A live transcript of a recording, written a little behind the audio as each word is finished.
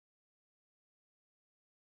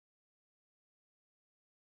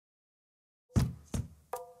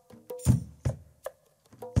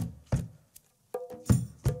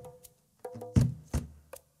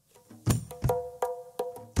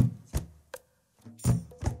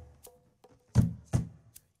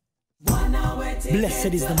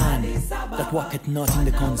Blessed is the man that walketh not in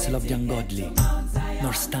the counsel of the ungodly,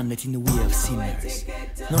 nor standeth in the way of sinners,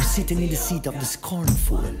 nor sitteth in the seat of the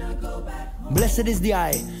scornful. Blessed is the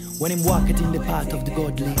eye when him walketh in the path of the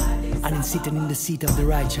godly, and him sitteth in the seat of the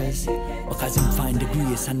righteous, because him find the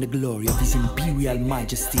grace and the glory of his imperial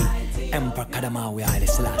majesty, Emperor Kadamawi Haile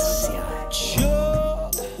Selassie.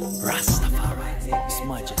 Rastafari, His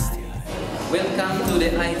Majesty. Welcome to the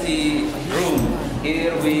IT room.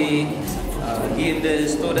 Here we give the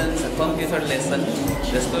students a computer lesson.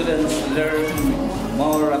 The students learn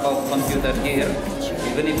more about computer here.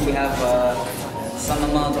 Even if we have some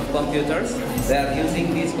amount of computers, they are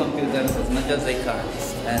using these computers as much as they can.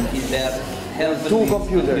 And if they are helpful, two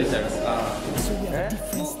computers. So we have a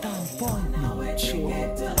different standpoint now.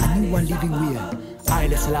 And you are living where?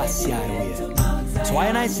 Haile Selassie way. So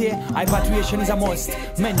why I say hypatriation is a must,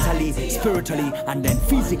 mentally, spiritually, and then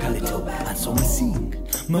physically too. And so we sing.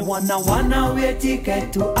 Me wanna we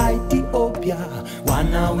ticket to Ethiopia,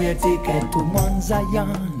 wanna we ticket to Mount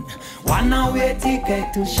Zion, wanna we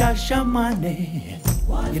ticket to Shashamane.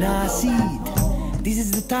 You know I see it. This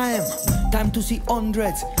is the time to see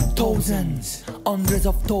hundreds, thousands, hundreds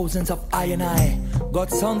of thousands of I and I,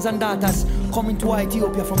 God's sons and daughters coming to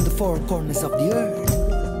Ethiopia from the four corners of the earth.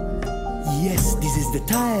 Yes, this is the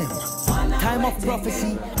time of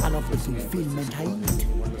prophecy and of the fulfillment height.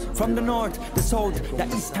 From the north, the south, the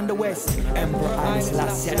east and the west, Emperor Haile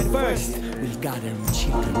Selassie the first will gather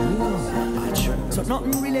children rule. So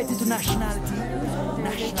nothing related to nationality,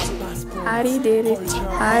 national passport. Arrivederci.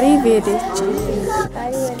 Arrivederci.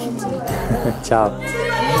 Ciao.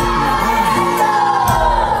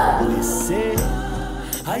 They say,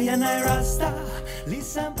 I and I Rasta,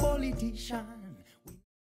 listen politician.